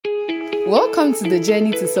Welcome to the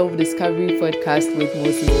Journey to Self-Discovery podcast with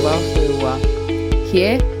Moses Bafewa.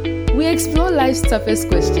 Here, we explore life's toughest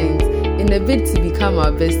questions in a bid to become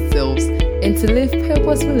our best selves and to live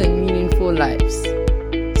purposeful and meaningful lives.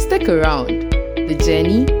 Stick around. The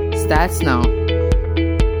journey starts now.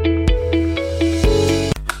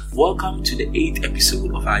 Welcome to the 8th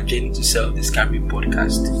episode of our Journey to Self-Discovery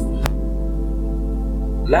podcast.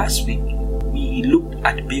 Last week, we looked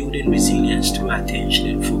at building resilience through attention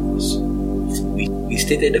and focus. We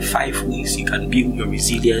stated the 5 ways you can build your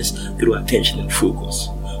resilience through attention and focus.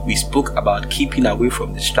 We spoke about keeping away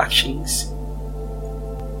from distractions,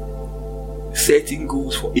 setting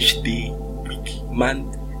goals for each day, week,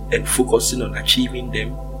 month, and focusing on achieving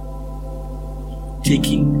them,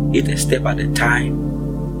 taking it a step at a time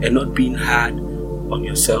and not being hard on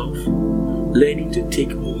yourself, learning to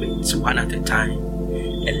take moments one at a time,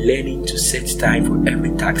 and learning to set time for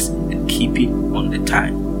every task and keeping on the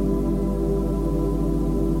time.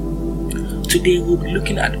 Today we'll be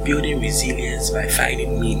looking at building resilience by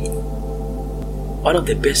finding meaning. One of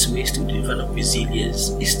the best ways to develop resilience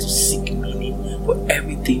is to seek meaning for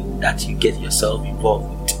everything that you get yourself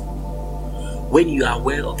involved with. When you are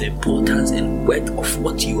aware of the importance and worth of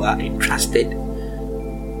what you are entrusted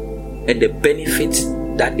and the benefits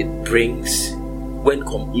that it brings when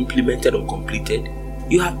implemented or completed,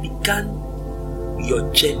 you have begun your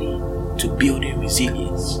journey to building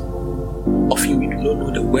resilience. Often we do not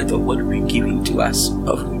know the worth of what we're giving to us.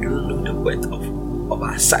 Often we do not know the worth of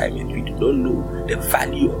our assignment. We do not know the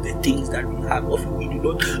value of the things that we have. Often we do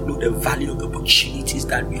not know the value of the opportunities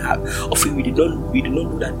that we have. Often we do not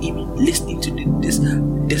know that even listening to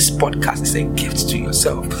this podcast is a gift to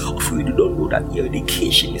yourself. Often we do not know that your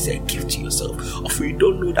education is a gift to yourself. Often you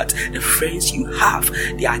don't know that the friends you have,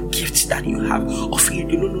 they are gifts that you have. Often you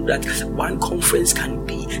do not know that one conference can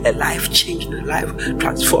be a life-changing, a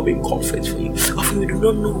life-transforming conference for you. Often we do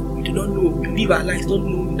not know. We live our lives not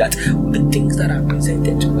knowing that the things that are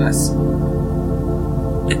presented to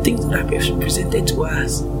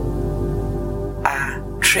us, are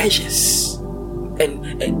treasures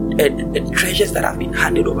and treasures that have been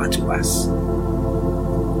handed over to us.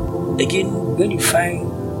 Again, when you find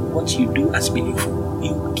what you do as meaningful,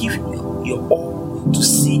 you give your all to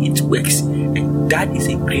see it works, and that is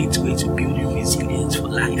a great way to build your resilience for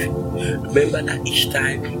life. Remember that each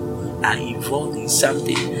time you are involved in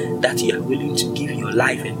something that you are willing to give your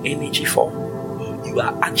life and energy for, you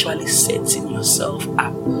are actually setting yourself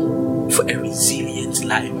up for a resilient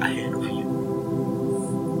life ahead of you.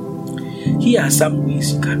 Here are some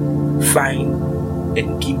ways you can find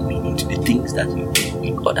and give meaning to the things that you do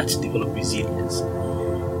in order to develop resilience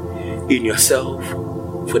in yourself,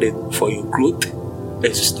 for your growth and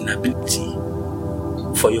sustainability,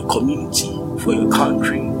 for your community, for your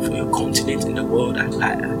country, for your continent, and the world at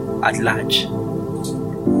large.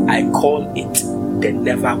 I call it the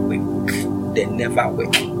never work. The never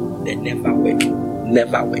work. The never work.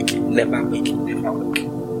 Never work. Never work. Never work.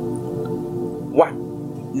 1.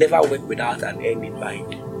 Never work without an end in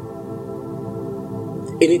mind.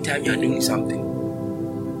 Anytime you are doing something,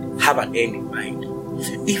 have an end in mind.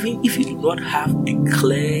 Even if you do not have a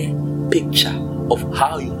clear picture of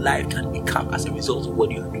how your life can become as a result of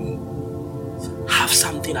what you are doing, have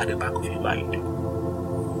something at the back of your mind.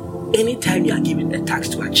 Anytime you are given a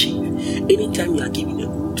task to achieve, anytime you are given a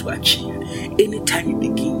goal to achieve, anytime you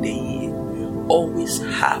begin the year, always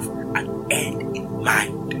have an end in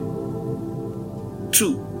mind.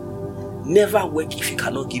 2. Never work if you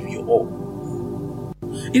cannot give your all.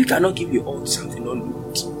 If you cannot give your all to something, don't do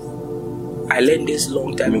it. I learned this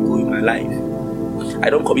long time ago in my life. I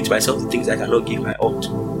don't commit myself to things I cannot give my all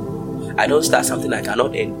to. I don't start something I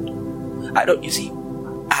cannot end. I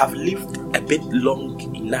have lived a bit long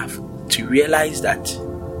enough to realize that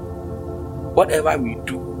whatever we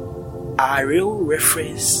do, our real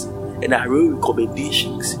reference and our real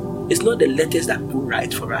recommendations is not the letters that go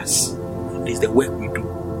right for us. It is the work we do.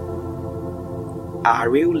 Our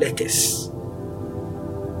real letters,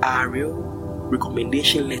 our real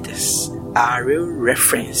recommendation letters, our real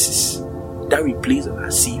references that we place on our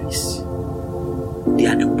CVs, they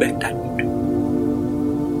are the work that we do.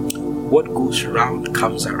 What goes around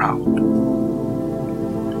comes around.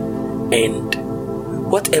 And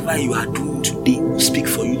whatever you are doing today will speak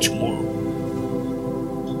for you tomorrow.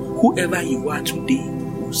 Whoever you are today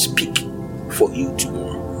will speak for you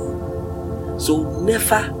tomorrow. So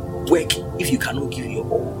never work if you cannot give your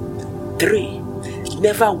all. 3.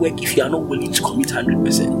 Never work if you are not willing to commit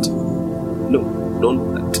 100%. No, don't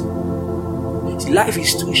do that. Life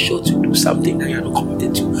is too short to do something that you are not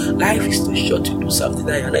committed to. Life is too short to do something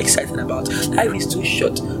that you are not excited about. Life is too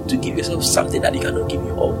short to give yourself something that you cannot give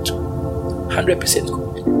your all to. 100%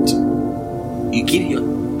 commitment. You give your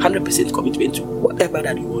 100% commitment to whatever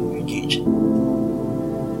that you want to engage.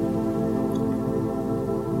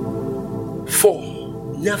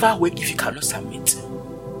 4, never work if you cannot submit.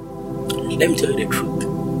 Let me tell you the truth.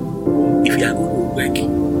 If you are going to work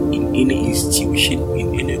in any institution,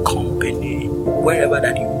 in any company, wherever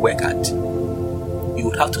that you work at, you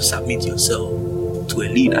would have to submit yourself to a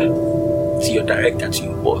leader, to your director, to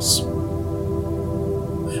your boss.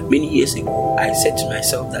 Many years ago, I said to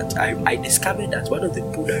myself that I discovered that one of the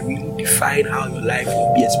people that really define how your life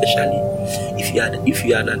will be, especially if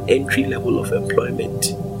you are at an entry level of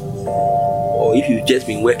employment, or if you've just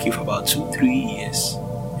been working for about 2-3 years,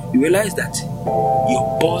 you realize that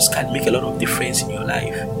your boss can make a lot of difference in your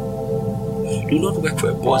life. Do not work for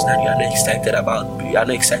a boss that you are not excited about, you are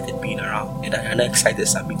not excited being around, and that you are not excited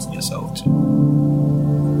submitting yourself to.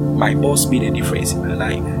 My boss made a difference in my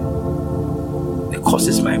life. The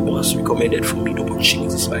courses my boss recommended for me, the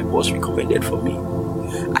opportunities my boss recommended for me.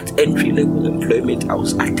 At entry level employment, I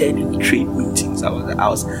was attending trade meetings. I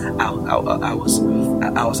was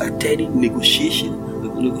attending negotiating.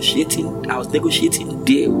 I was negotiating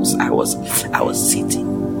deals. I was sitting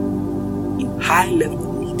in high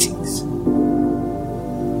level meetings.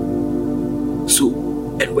 So,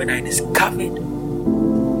 and when I discovered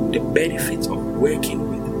the benefits of working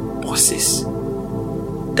with bosses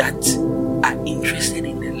that are interested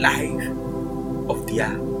in the life of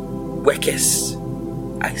their workers,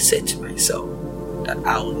 I said to myself that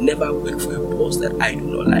I'll never work for a boss that I do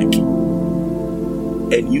not like.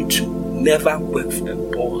 And you too, never work for a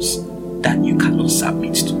boss that you cannot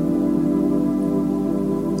submit to.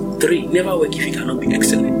 3, never work if you cannot be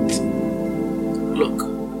excellent. Look,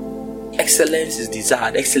 excellence is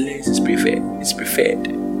desired, excellence is preferred.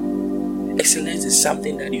 Excellence is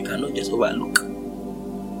something that you cannot just overlook.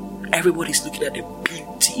 Everybody's looking at the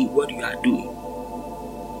beauty in what you are doing.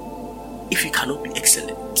 If you cannot be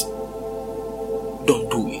excellent, don't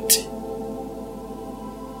do it.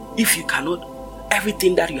 If you cannot,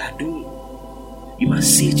 everything that you are doing, you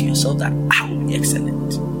must say to yourself that I will be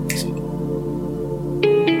excellent.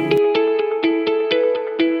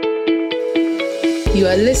 You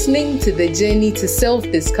are listening to the Journey to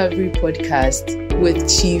Self-Discovery podcast with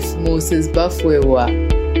Chief Moses Bafwewa.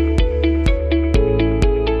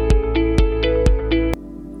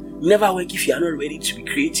 Never work if you are not ready to be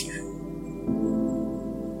creative.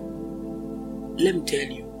 Let me tell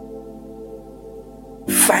you,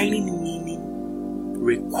 finding meaning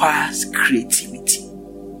requires creativity.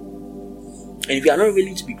 And if you are not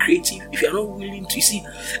willing to be creative, if you are not willing to,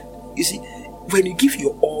 you see, when you give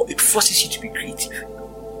your all, it forces you to be creative.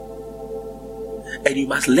 And you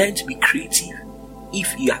must learn to be creative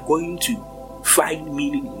if you are going to find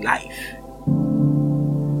meaning in life.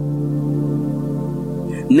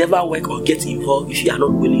 Never work or get involved if you are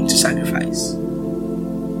not willing to sacrifice.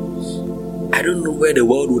 I don't know where the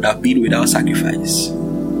world would have been without sacrifice.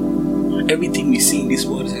 Everything we see in this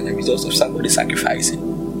world is as a result of somebody sacrificing.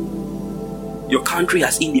 Your country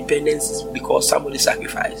has independence because somebody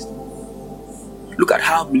sacrificed. Look at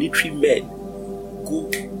how military men go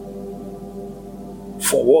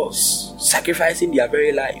for wars, sacrificing their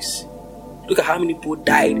very lives. Look at how many people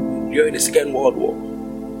died during the Second World War.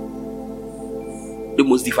 The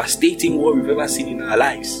most devastating war we've ever seen in our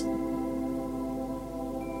lives.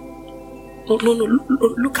 No.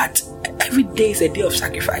 Look at every day is a day of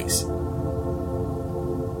sacrifice.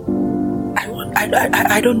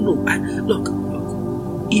 I don't know. Look.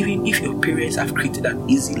 Even if your parents have created an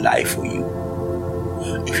easy life for you,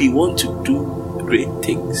 if you want to do great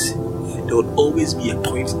things, there will always be a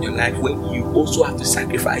point in your life when you also have to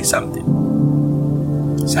sacrifice something.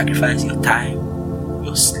 Sacrifice your time,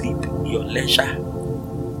 your sleep, your leisure.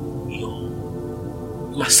 You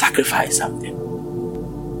must sacrifice something.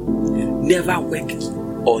 Never work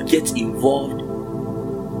or get involved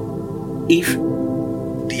if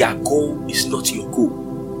their goal is not your goal.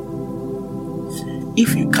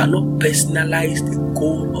 If you cannot personalize the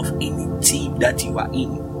goal of any team that you are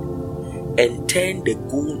in and turn the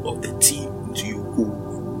goal of the team into your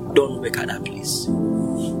goal, don't work at that place.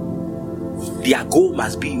 Their goal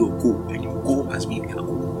must be your goal and your goal must be their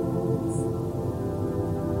goal.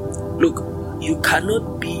 Look, you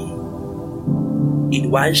cannot be in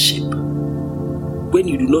one ship when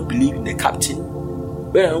you do not believe in the captain,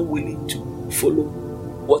 when you are not willing to follow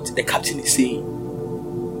what the captain is saying.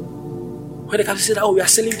 When the captain said, "Oh, we are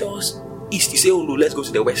sailing towards east," you say, "Oh no, let's go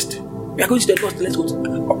to the west." We are going to the north, let's go to...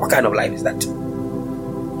 What kind of life is that?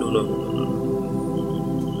 No.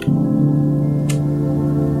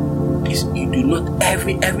 You do not,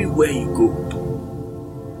 everywhere you go,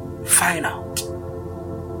 find out,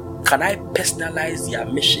 Can I personalize their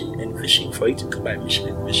mission and vision for it to become my mission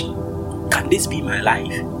and vision? Can this be my life?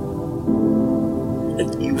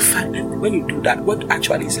 And you find that when you do that, what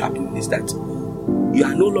actually is happening is that you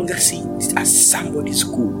are no longer seeing it as somebody's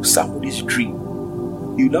goal, somebody's dream.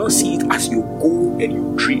 You now see it as your goal and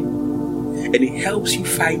your dream. And it helps you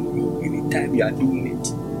find you anytime you are doing it.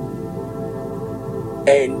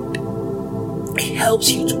 And it helps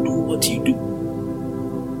you to do what you do.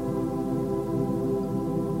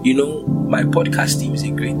 You know, my podcast team is a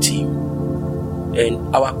great team.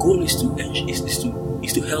 And our goal is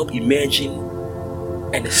to help emerging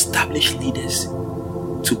and established leaders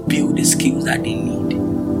to build the skills that they need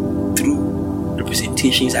through the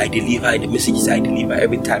presentations I deliver and the messages I deliver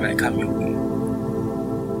every time I come your way.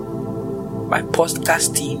 My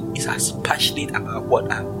podcast team is as passionate about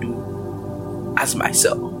what I'm doing as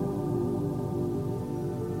myself.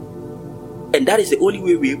 And that is the only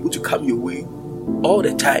way we're able to come your way all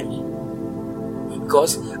the time.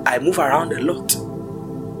 Because I move around a lot.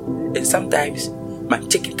 And sometimes my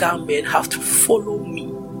technical men have to follow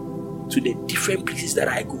me to the different places that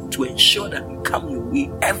I go to ensure that we come your way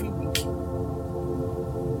every week.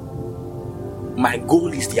 My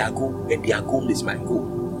goal is their goal, and their goal is my goal.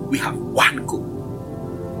 We have one goal.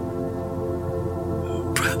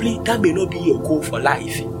 Probably that may not be your goal for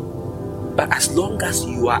life, but as long as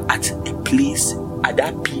you are at a place at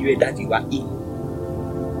that period that you are in,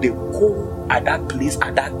 the goal at that place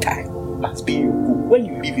at that time must be your goal. When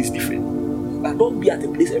you leave, it's different. But don't be at a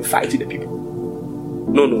place and fight with the people.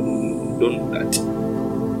 No, don't do that.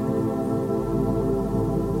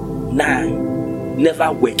 9.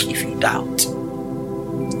 Never work if you doubt.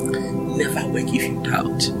 Never work if you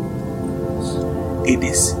doubt. It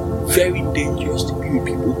is very dangerous to be with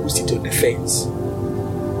people who sit on the fence.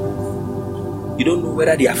 You don't know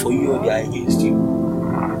whether they are for you or they are against you.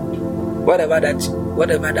 Whatever that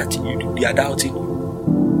you do, they are doubting you.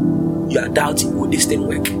 You are doubting, will this thing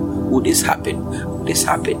work? Will this happen? Will this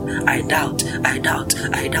happen? I doubt.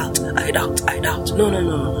 No.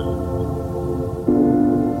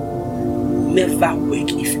 Never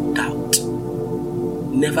work if you doubt.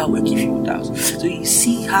 Never work if you doubt. So you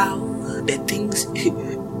see how the things,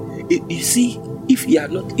 you see, if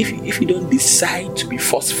you don't decide to be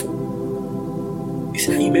forceful, you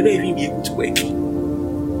see that you may not even be able to work.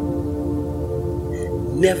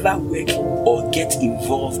 Never work or get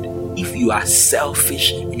involved if you are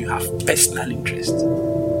selfish and you have personal interest.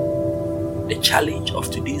 The challenge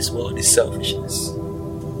of today's world is selfishness,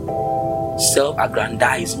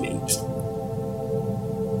 self-aggrandizement,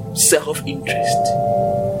 self-interest.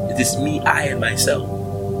 It is me, I, and myself.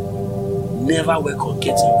 Never work or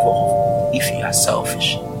get involved if you are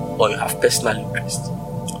selfish or you have personal interest.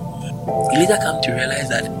 You later come to realize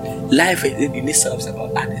that life in itself is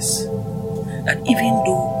about others. That even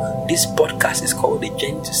though this podcast is called the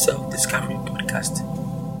Journey to Self-Discovery Podcast,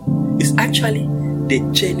 it's actually the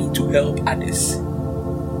journey to help others.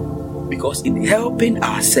 Because in helping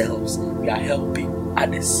ourselves, we are helping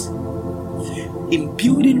others. In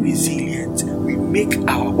building resilience, we make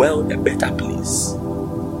our world a better place.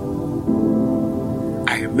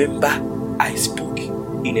 I remember I spoke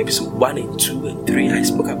in episode 1 and 2 and 3, I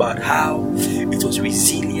spoke about how it was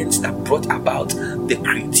resilience that brought about the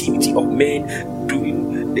creativity of men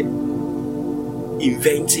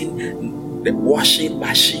inventing the washing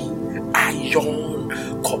machine, iron,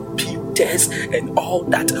 computers, and all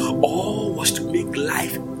that. All was to make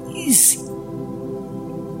life easy.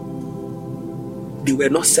 They were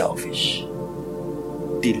not selfish.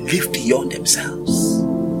 They lived beyond themselves.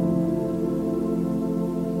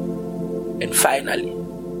 And finally,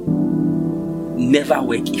 never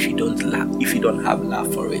work if you don't have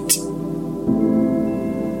love for it.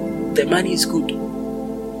 The money is good,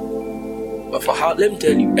 but let me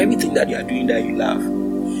tell you, everything that you are doing that you love,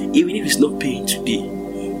 even if it's not paying today,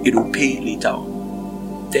 it will pay later on.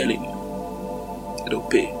 I'm telling you, it will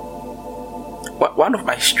pay. One of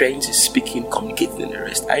my strengths is speaking, communicating, and the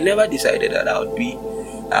rest. I never decided that I'll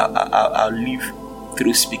live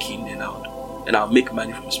through speaking and I'll make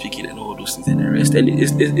money from speaking and all those things and the rest. And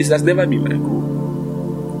it has never been my goal.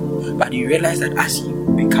 But you realize that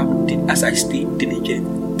as I stay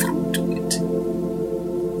diligent through to it,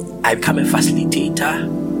 I become a facilitator,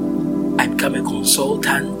 I become a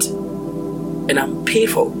consultant, and I'm paid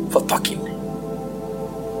for talking.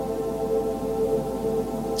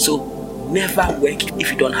 So never work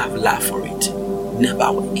if you don't have love for it.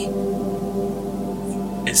 Never work.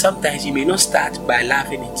 And sometimes you may not start by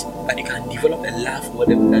loving it, but you can develop a love for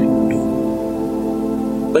whatever that you do.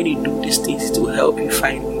 When you do these things, it will help you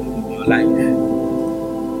find meaning in your life.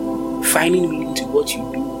 Finding meaning to what you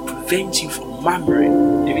do prevents you from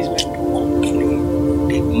murmuring, the reason why they complain,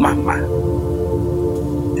 they murmur,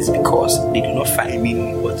 is because they do not find meaning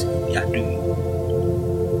in what they are doing.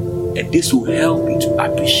 And this will help you to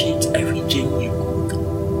appreciate every journey you go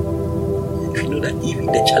through. If you know that even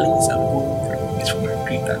the challenges I'm going through is for my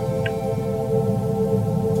greater good,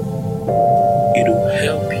 it will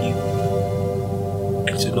help you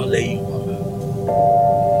and to not let you murmur.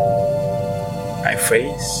 My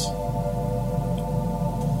friends,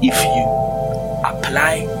 if you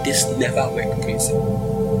apply this never work principle,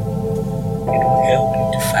 it will help you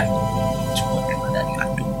to find meaning to whatever that you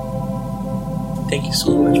are doing. Thank you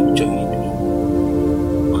so much for joining me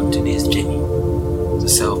on today's journey to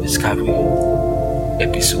self-discovery,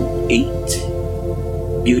 episode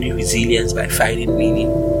 8, Building Resilience by Finding Meaning.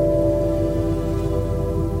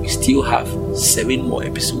 We still have 7 more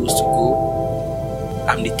episodes to go.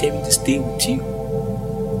 I'm determined to stay with you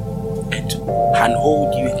and to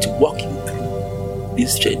handhold you and to walk you through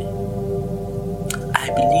this journey. I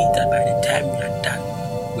believe that by the time we are done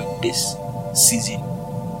with this season,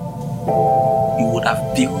 you would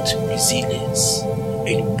have built resilience and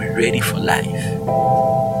you'll be ready for life.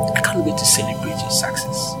 I can't wait to celebrate your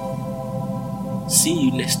success. See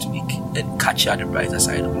you next week and catch you at the brighter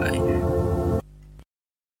side of life.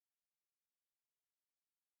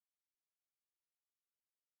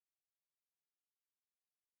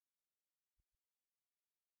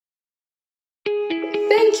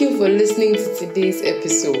 Thank you for listening to today's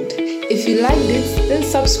episode. If you liked it, then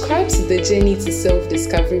subscribe to the Journey to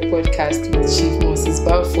Self-Discovery podcast with Chief Moses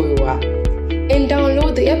Balfoiwa and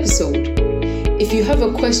download the episode. If you have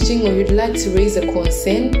a question or you'd like to raise a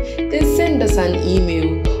concern, then send us an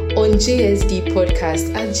email on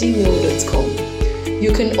jsdpodcast@gmail.com.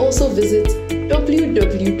 You can also visit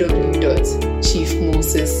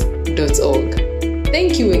www.chiefmoses.org.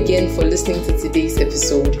 Thank you again for listening to today's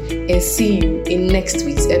episode and see you in next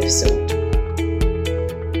week's episode.